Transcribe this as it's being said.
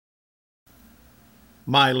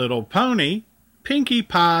My Little Pony, Pinkie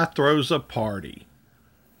Pie throws a party.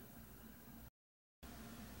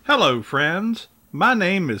 Hello, friends. My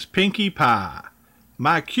name is Pinkie Pie.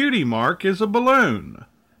 My cutie mark is a balloon.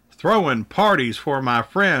 Throwing parties for my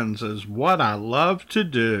friends is what I love to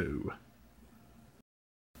do.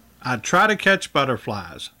 I try to catch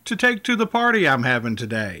butterflies to take to the party I'm having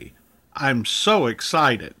today. I'm so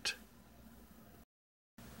excited.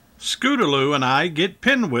 Scootaloo and I get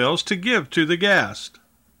pinwheels to give to the guest.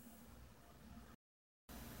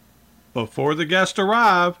 Before the guests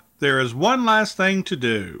arrive, there is one last thing to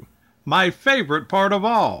do, my favorite part of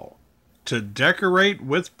all, to decorate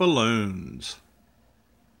with balloons.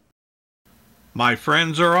 My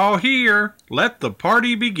friends are all here. Let the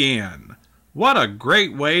party begin. What a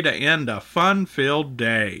great way to end a fun-filled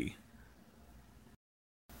day.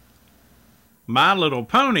 My Little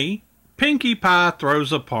Pony, Pinkie Pie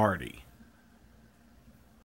throws a party.